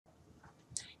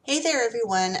Hey there,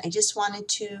 everyone. I just wanted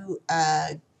to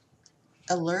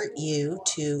alert you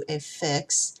to a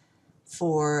fix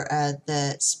for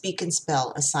the speak and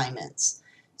spell assignments.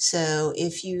 So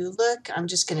if you look, I'm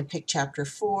just going to pick Chapter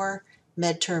 4,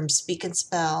 Midterm Speak and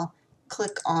Spell.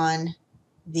 Click on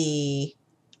the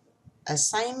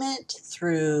assignment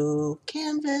through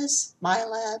Canvas,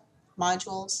 MyLab,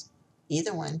 modules,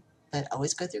 either one, but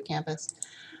always go through Canvas.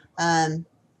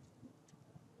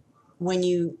 When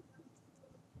you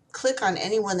click on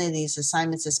any one of these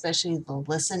assignments, especially the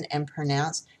listen and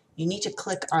pronounce, you need to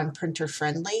click on printer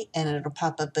friendly and it'll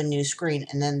pop up a new screen,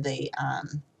 and then the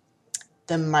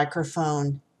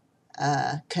microphone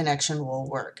connection will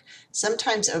work.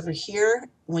 Sometimes over here,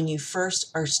 when you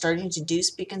first are starting to do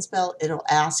speak and spell, it'll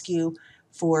ask you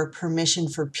for permission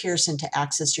for Pearson to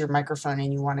access your microphone,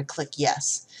 and you want to click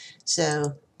yes.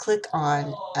 So click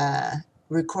on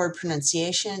record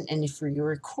pronunciation, and if you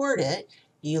record it,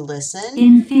 you listen.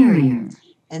 Inferior.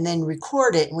 And then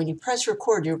record it. When you press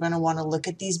record, you're going to want to look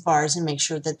at these bars and make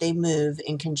sure that they move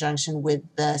in conjunction with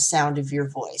the sound of your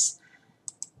voice.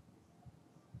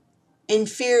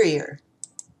 Inferior.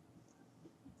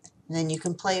 And then you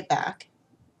can play it back.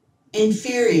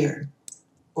 Inferior.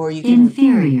 Or you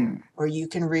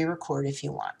can re-record if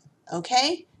you want.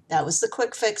 Okay? That was the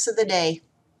quick fix of the day.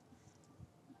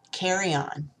 Carry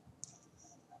on.